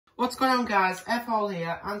What's going on, guys? All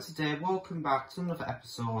here, and today welcome back to another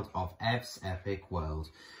episode of Ev's Epic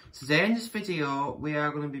World. Today in this video we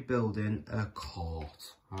are going to be building a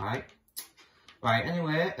court. Alright,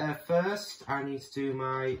 anyway, first I need to do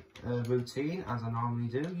my routine as I normally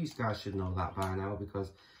do. You guys should know that by now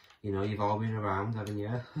because, you know, you've all been around, haven't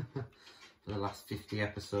you? For the last 50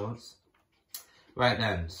 episodes. Right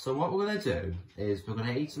then, so what we're going to do is we're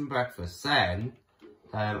going to eat some breakfast, then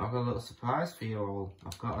I've got a little surprise for you all.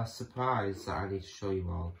 I've got a surprise that I need to show you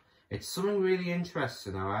all. It's something really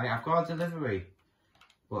interesting, alright? I've got a delivery.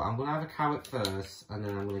 But I'm going to have a carrot first, and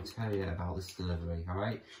then I'm going to tell you about this delivery,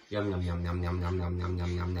 alright? Yum, yum, yum, yum, yum, yum, yum, yum,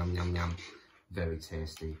 yum, yum, yum, yum, yum. Very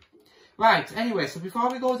tasty. Right, anyway, so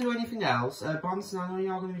before we go do anything else, Bronson, I know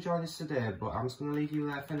you're going to be joining us today, but I'm just going to leave you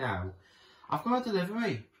there for now. I've got a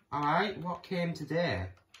delivery, alright? What came today?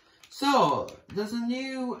 So, there's a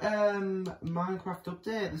new Minecraft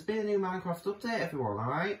update. There's been a new Minecraft update, everyone,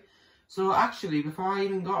 alright? So, actually, before I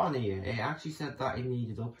even got on here, it actually said that it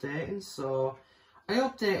needed updating. So, I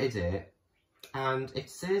updated it, and it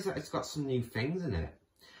says that it's got some new things in it.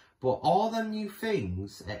 But all them new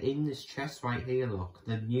things are in this chest right here, look.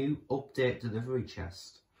 The new update delivery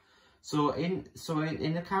chest. So, in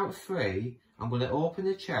the count of 3, I'm going to open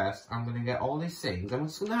the chest. I'm going to get all these things. I'm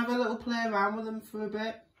just going to have a little play around with them for a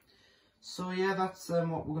bit. So yeah, that's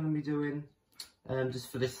what we're going to be doing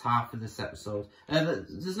just for this half of this episode.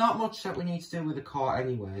 There's not much that we need to do with the cart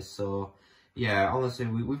anyway, so yeah, honestly,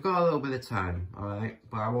 we've got a little bit of time, alright?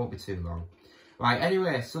 But I won't be too long. Right,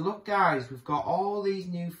 anyway, so look guys, we've got all these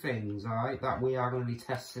new things, alright, that we are going to be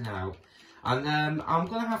testing out. And I'm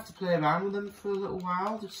going to have to play around with them for a little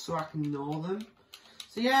while, just so I can know them.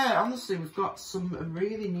 So yeah, honestly, we've got some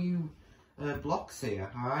really new blocks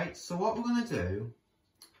here, alright? So what we're going to do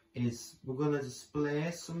is we're going to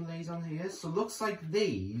display some of these on here. So it looks like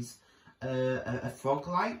these are frog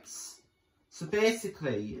lights. So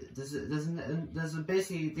basically,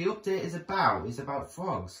 basically the update is about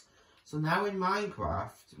frogs. So now in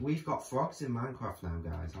Minecraft, we've got frogs in Minecraft now,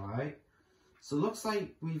 guys. All right. So it looks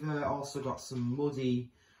like we've also got some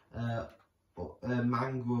muddy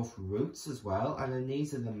mangrove roots as well, and then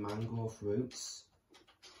these are the mangrove roots.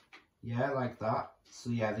 Yeah, like that. So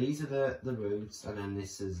yeah, these are the roots, and then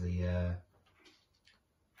this is the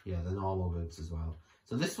the normal roots as well.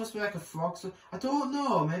 So this must be like a frog. So I don't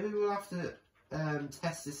know. Maybe we'll have to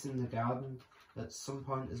test this in the garden at some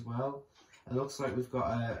point as well. It looks like we've got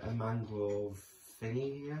a mangrove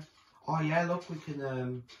thingy here. Oh yeah, look, we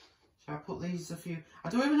can. Shall I put these a few? I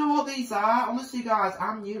don't even know what these are. Honestly, guys,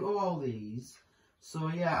 I'm new to all these. So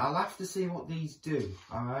yeah, I'll have to see what these do.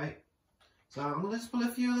 All right. So I'm going to just put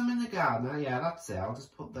a few of them in the garden. Yeah, that's it. I'll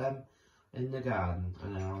just put them in the garden,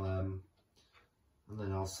 and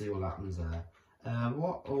then I'll see what happens there.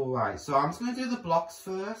 All right. So I'm just going to do the blocks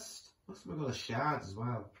first. Looks like we've got a shard as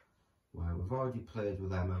well. Wow, we've already played with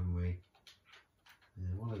them, haven't we?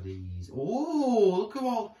 What are these? Oh,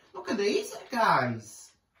 look at these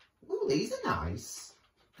guys. Oh, these are nice.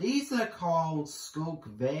 These are called Skug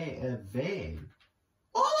Vein.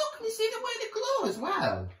 Oh, look! Can you see the way they glow as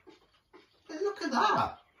well? Look at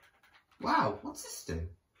that. Wow, what's this do?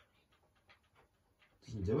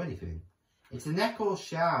 Doesn't do anything. It's an echo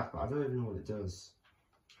shard, but I don't even know what it does.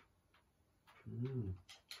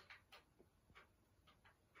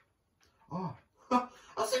 Oh, I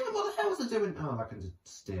was thinking, what the hell was I doing? Oh, I can just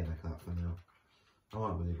stay like that for now. I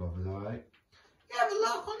won't really bother, alright? Yeah, but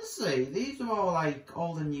look, honestly, these are all like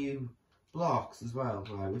all the new blocks as well,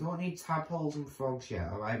 right? We don't need tadpoles and frogs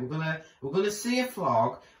yet, alright? We're gonna see a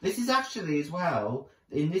frog. This is actually as well,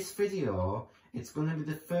 in this video, it's gonna be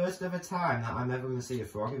the first ever time that I'm ever gonna see a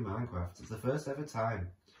frog in Minecraft. It's the first ever time.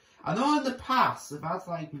 I know in the past they've had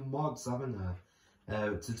like mods, haven't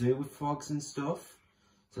they? To do with frogs and stuff.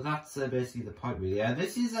 So that's basically the point really. Yeah,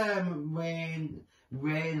 this is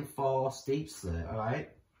reinforced deep slate, alright?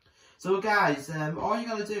 So guys, all you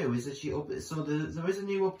gotta do is actually so there is a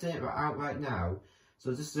new update out right now.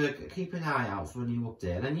 So just keep an eye out for a new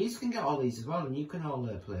update, and you can get all these as well, and you can all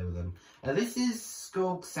play with them. This is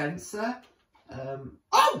Skug Sensor.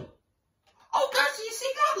 Oh guys, do you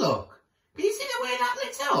see that? Look, can you see the way that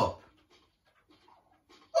lit up?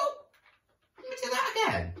 Oh, let me do that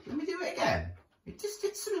again. Let me do it again. It just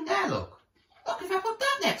did something there. Look, if I put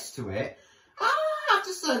that next to it, I've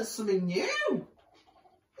just learned something new.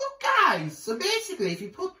 Look guys, so basically if you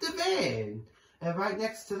put the vein right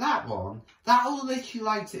next to that one, that will literally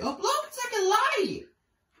light it up. Look, it's like a light.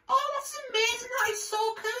 Oh, that's amazing. That is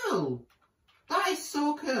so cool. That is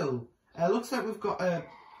so cool. Looks like we've got a...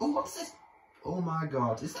 oh, what's this? Oh my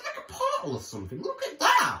god, is that like a portal or something? Look at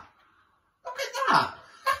that. Look at that.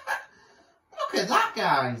 Look look at that,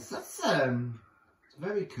 guys. That's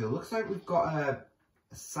very cool. Looks like we've got a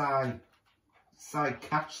side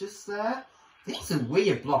catches there. These are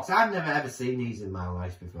weird blocks. I've never ever seen these in my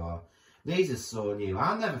life before. These are so new.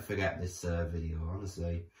 I'll never forget this video,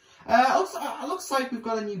 honestly. Looks like we've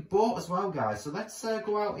got a new boat as well, guys. So let's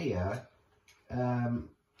go out here. And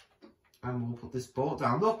we'll put this boat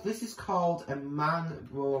down. Look, this is called a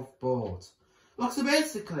mangrove boat. Look, so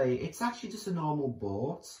basically, it's actually just a normal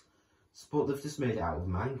boat. But they've just made it out of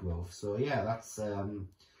mangrove. So yeah, that's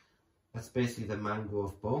basically the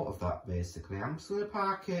mangrove boat of that, basically. I'm just going to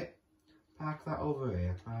park that over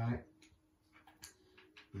here, alright?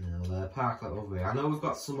 I'll park that over here. I know we've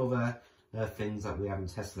got some other things that we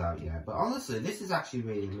haven't tested out yet, but honestly, this is actually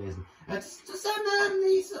really amazing. Does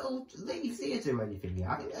these little leaves here do anything yet?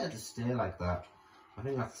 I think they'll just stay like that. I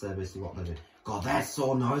think that's basically what they do. God, they're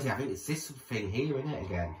so noisy. I think it's this thing here, isn't it,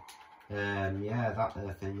 again? Yeah,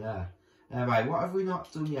 that thing there. Right, what have we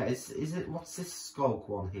not done yet? Is it, what's this skulk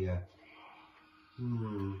one here?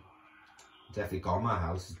 Definitely got my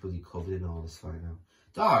house is bloody covered in all this right now.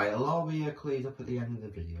 Alright, it'll all be cleaned up at the end of the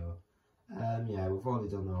video. Yeah, we've already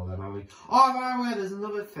done all them, haven't we? Oh, by the way, there's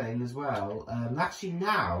another thing as well. Actually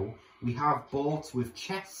now, we have boats with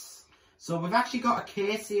chests. So we've actually got a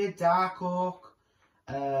case here, dark oak.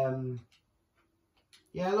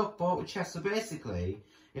 Yeah, look, boat with chests. So basically,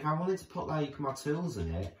 if I wanted to put like my tools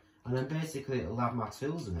in it, and then basically it'll have my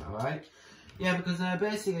tools in it, alright? Yeah, because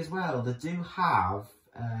basically as well, they do have,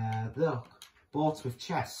 look, boats with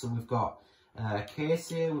chests. So we've got case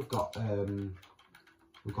here, we've got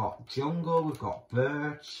jungle, we've got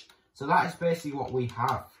birch. So that is basically what we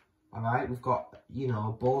have. Alright, we've got, you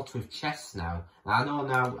know, boats with chests now. I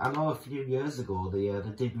know a few years ago they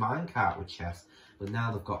did minecart with chests, but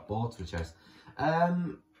now they've got boats with chests.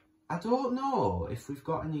 I don't know if we've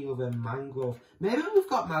got any other mangrove. Maybe we've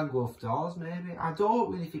got mangrove doors, maybe. I don't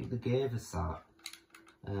really think they gave us that.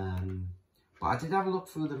 But I did have a look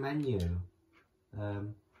through the menu. Oh,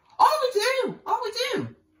 we do! Oh, we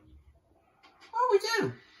do! Oh, we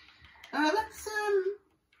do!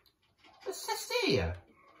 Let's test here.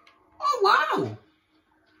 Oh, wow!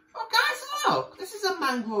 Oh, guys, look! This is a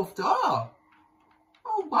mangrove door.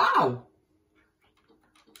 Oh, wow!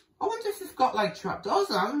 I wonder if they've got, like,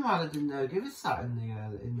 trapdoors. I don't know why they didn't give us that in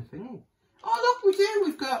the thingy. Oh, look, we do!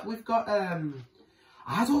 We've got,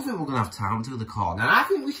 I don't think we're going to have time to do the corner. I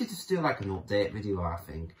think we should just do, like, an update video, I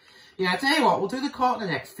think. Yeah, I tell you what, we'll do the corner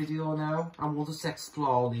next video now, and we'll just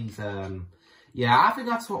explore these, yeah, I think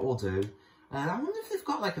that's what we'll do. I wonder if they've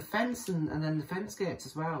got, like, a fence and then the fence gates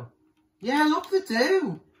as well. Yeah, look, they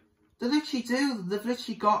do. They literally do. They've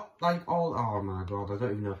literally got, like, all... Oh, my God, I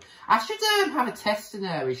don't even know. I should have a testing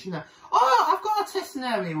area, shouldn't I? Oh, I've got a testing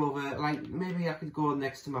area over, like, maybe I could go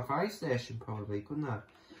next to my fire station, probably, couldn't I?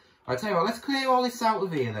 I'll tell you what, let's clear all this out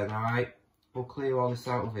of here, then, alright? We'll clear all this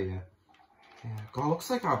out of here. Yeah, God, looks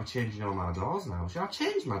like I'll be changing all my doors now. Should I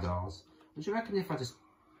change my doors? What do you reckon if I just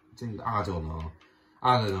do... I don't know.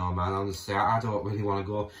 I don't know, man, honestly, I don't really want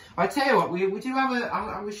to go. I tell you what, we do have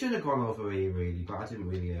a... we should have gone over here, really, but I didn't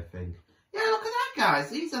really think. Yeah, look at that, guys.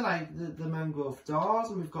 These are, like, the mangrove doors,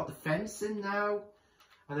 and we've got the fencing now.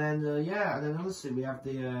 And then, yeah, and then, honestly, we have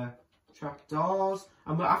the trap doors.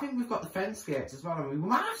 And I think we've got the fence gates as well. And we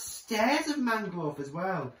might have stairs of mangrove as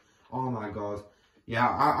well. Oh, my God. Yeah,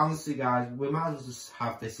 honestly, guys, we might as well just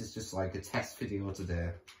have this as just, like, a test video today.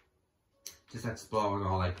 Just exploring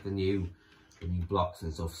all, like, the new blocks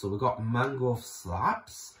and stuff. So we've got mangrove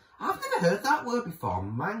slabs. I've never heard that word before,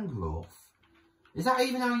 mangrove. Is that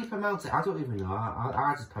even how you pronounce it? I don't even know.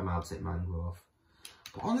 I just pronounce it mangrove.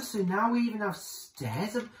 But honestly, now we even have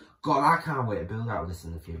stairs. God, I can't wait to build out of this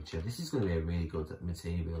in the future. This is going to be a really good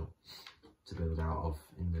material to build out of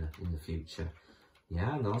in the future.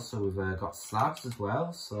 Yeah, and also we've got slabs as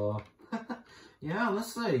well. So, yeah,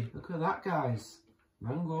 honestly, look at that, guys.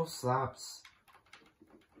 Mangrove slabs.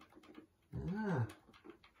 Yeah,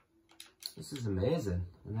 this is amazing.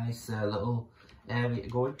 A nice little area to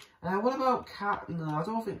go in. What about no, I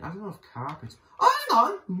don't know if carpets. Oh, hang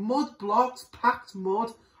on, mud blocks, packed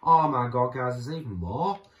mud. Oh my God, guys, there's even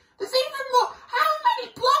more. There's even more. How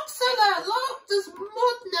many blocks are there? Look, there's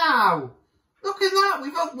mud now. Look at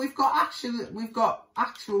that. We've got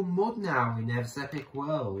actual mud now in Ev's Epic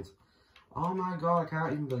World. Oh my God, I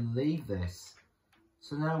can't even believe this.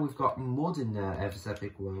 So now we've got mud in there, Ev's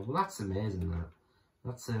Epic World. Well, that's amazing, that.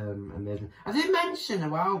 That's amazing. I did mention a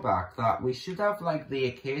while back that we should have, like, the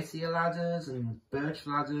acacia ladders and birch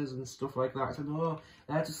ladders and stuff like that. I know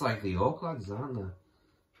they're just like the oak ladders, aren't they?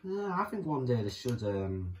 Yeah, I think one day they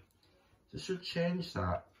should change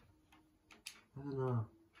that. I don't know.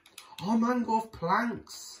 Oh, mangrove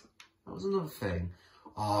planks. That was another thing.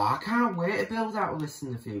 Oh, I can't wait to build out of this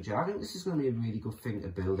in the future. I think this is going to be a really good thing to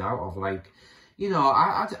build out of. Like, you know,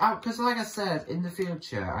 because like I said, in the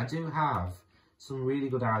future, I do have some really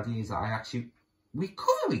good ideas that I actually...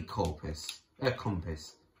 Recovery compass. I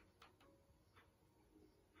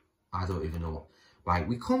don't even know. Right,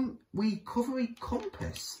 recovery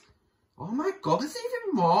compass. Oh my god, there's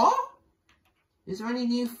even more? Is there any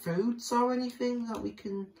new foods or anything that we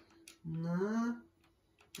can... Nah.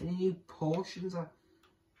 Any new portions? Nah,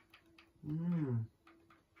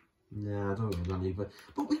 I don't really know either.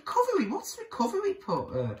 But recovery, what's recovery put?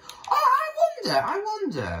 Oh, I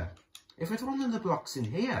wonder if it's one of the blocks in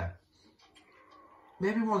here.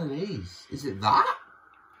 Maybe one of these. Is it that?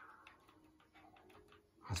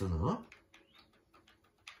 I don't know.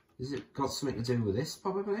 Has it got something to do with this,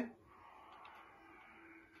 probably?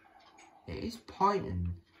 It is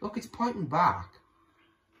pointing. Look, it's pointing back.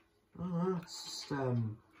 Oh, it's just,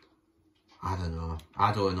 I don't know.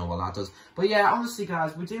 I don't know what that does. But yeah, honestly,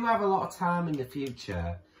 guys, we do have a lot of time in the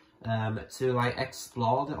future to, like,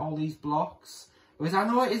 explore all these blocks. Because I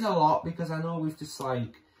know it is a lot, because I know we've just,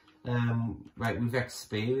 like, we've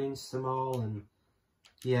experienced them all. And,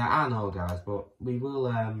 yeah, I know, guys, but we will,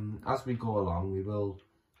 as we go along, we will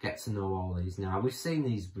get to know all these now. We've seen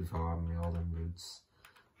these before, haven't we, all them routes.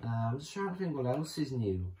 I'm just trying to think what else is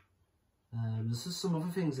new. There's just some other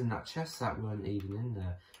things in that chest that weren't even in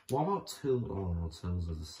there. What about tools? Oh no, tools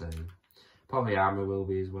are the same. Probably armour will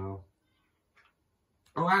be as well.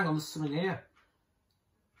 Oh, hang on, there's something here.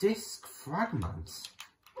 Disc fragments.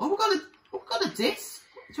 Oh, we've got a disc.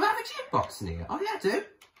 Do I have a chip box in here? Oh yeah, I do.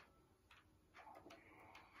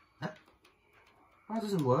 Huh? Oh, it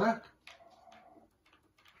doesn't work.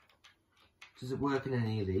 Does it work in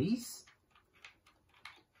any of these?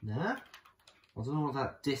 Nah. I don't know what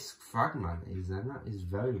that disc fragment is then. That is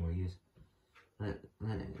very weird.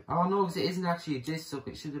 Oh no, because it isn't actually a disc, so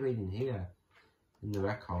it should have been in here. In the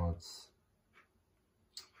records.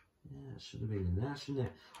 Yeah, it should have been in there, shouldn't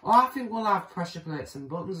it? Oh, I think we'll have pressure plates and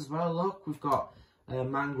buttons as well. Look, we've got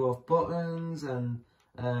mangrove buttons, and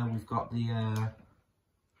we've got the...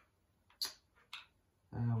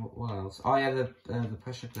 what else? Oh yeah, the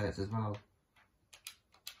pressure plates as well.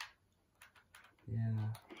 Yeah.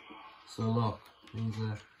 So look, these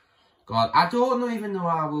are... God, I don't even know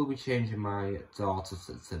how I will be changing my daughter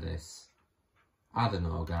to this. I don't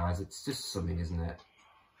know, guys. It's just something, isn't it?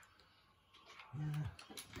 Yeah.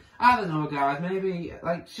 I don't know, guys. Maybe,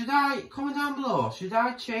 like, should I... Comment down below. Should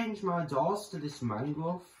I change my doors to this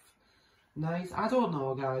mangrove? Nice. I don't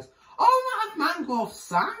know, guys. Oh, we have mangrove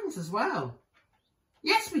signs as well.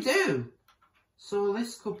 Yes, we do. So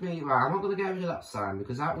this could be... Right, I'm not going to get rid of that sign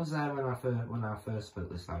because that was there when I first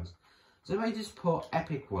built this house. So maybe just put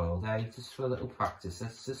Epic World, just for a little practice.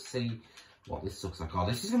 Let's just see what this looks like. Oh,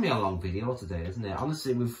 this is going to be a long video today, isn't it?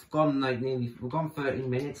 Honestly, we've gone like we've gone 13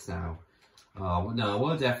 minutes now. Oh, no,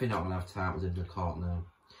 we're definitely not going to have time to do the court now.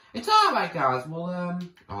 It's alright, guys. Well,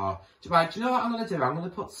 right, do you know what I'm going to do? I'm going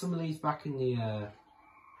to put some of these back in the,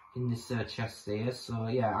 in this chest here. So,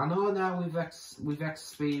 yeah, I know now we've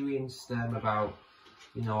experienced about,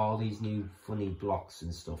 you know, all these new funny blocks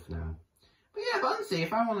and stuff now. But yeah, but honestly,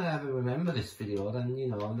 if I want to ever remember this video, then, you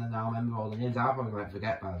know, and then I'll remember all the names, I probably might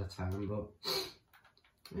forget by the time, but,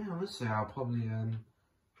 yeah, honestly, I'll probably,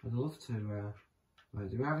 I'd love to, right,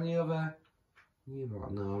 do we have any other new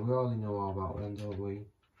block? No, we already know all about them, don't we?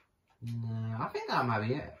 No, I think that might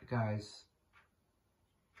be it, guys.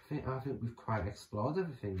 I think we've quite explored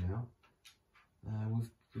everything now.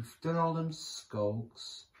 We've done all them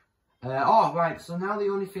skulks. Oh, right, so now the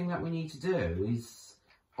only thing that we need to do is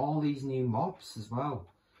all these new mobs as well.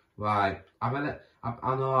 Right, I know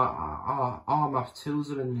all my tools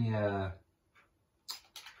are in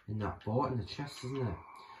that boat in the chest, isn't it?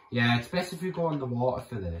 Yeah, it's best if you go in the water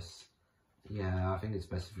for this. Yeah, I think it's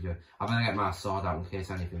best if you do. I better get my sword out in case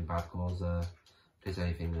anything bad goes, in case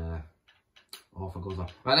anything awful goes on.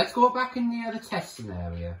 Right, let's go back in the testing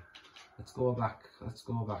area. Let's go back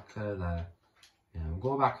there. Yeah, we'll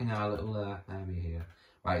go back in our little area here.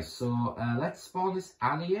 Right, so let's spawn this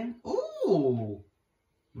alien. Ooh!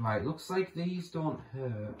 Right, looks like these don't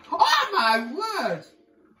hurt. Oh my word!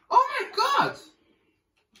 Oh my god!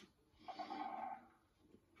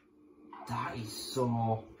 That is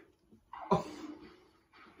so... Oh.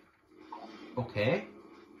 Okay.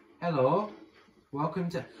 Hello. Welcome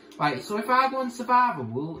to... Right, so if I go on survival,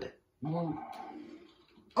 we'll... Oh,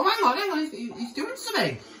 hang on, he's doing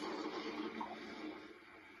something!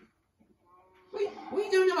 What are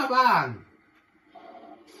you doing in my van?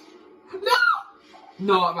 No!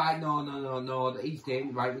 No, right, no, he's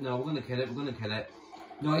dead. Right, no, we're gonna kill it,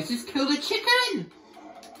 No, he's just killed a chicken!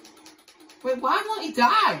 Wait, why won't he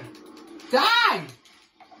die? Die!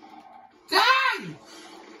 Die!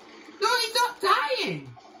 No, he's not dying!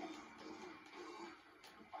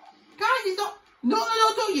 Guys, he's not... No,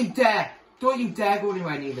 don't you dare! Don't you dare go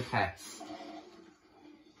anywhere near the pets.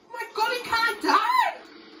 Oh my god, he can't die!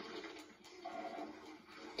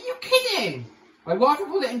 Are you kidding? Right, what if I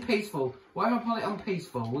put it in peaceful? What if I put it on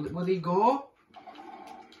peaceful? Will he go?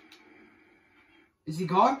 Is he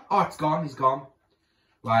gone? Oh, it's gone, he's gone.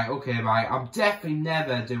 Right, okay, right. I'm definitely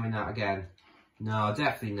never doing that again. No,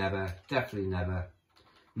 definitely never. Definitely never.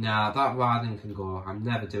 Nah, that riding can go. I'm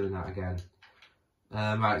never doing that again.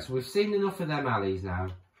 Right, so we've seen enough of them alleys now.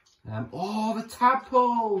 Oh, the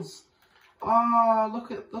tadpoles! Oh,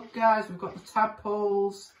 look guys, we've got the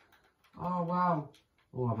tadpoles. Oh, wow.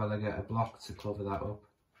 Oh, I better get a block to cover that up.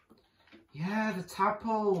 Yeah, the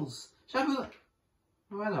tadpoles. Shall I build...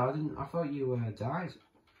 Oh, no, I thought you died.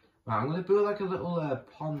 Right, I'm going to build like a little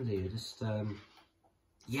pond here. Just,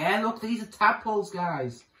 yeah, look, these are tadpoles,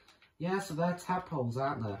 guys. Yeah, so they're tadpoles,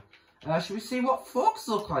 aren't they? Should we see what frogs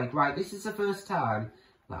look like? Right, this is the first time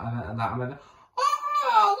that I'm ever...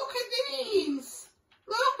 Oh, look at these!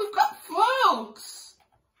 Look, we've got frogs!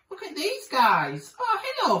 Look at these guys. Oh,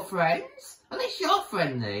 hello, friends. At least you're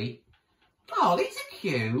friendly. Oh, these are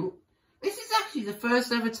cute. This is actually the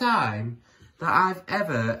first ever time that I've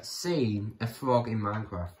ever seen a frog in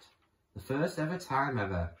Minecraft. The first ever time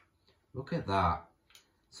ever. Look at that.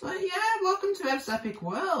 So yeah, welcome to Ev's Epic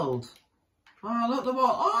World. Oh, look, the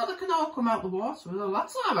water. Oh, they can all come out the water. Well,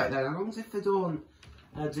 that's alright then, as long as if they don't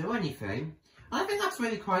do anything. And I think that's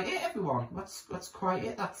really quite it, everyone. That's quite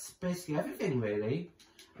it. That's basically everything, really.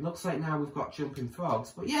 It looks like now we've got jumping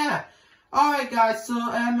frogs. But yeah. Alright, guys. So,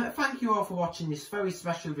 thank you all for watching this very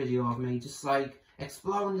special video of me. Just like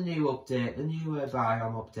exploring the new update, the new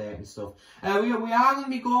biome update and stuff. We are going to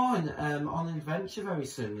be going on an adventure very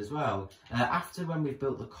soon as well, after when we've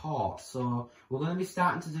built the court. So we're going to be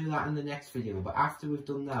starting to do that in the next video, but after we've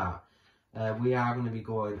done that, we are going to be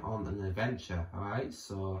going on an adventure, alright?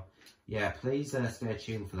 So yeah, please stay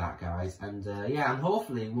tuned for that, guys. And yeah, and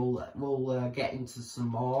hopefully we'll get into some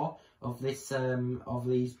more of this of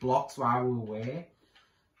these blocks while we're away.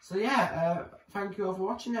 So yeah, thank you all for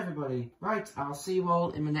watching, everybody. Right, I'll see you all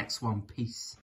in the next one. Peace.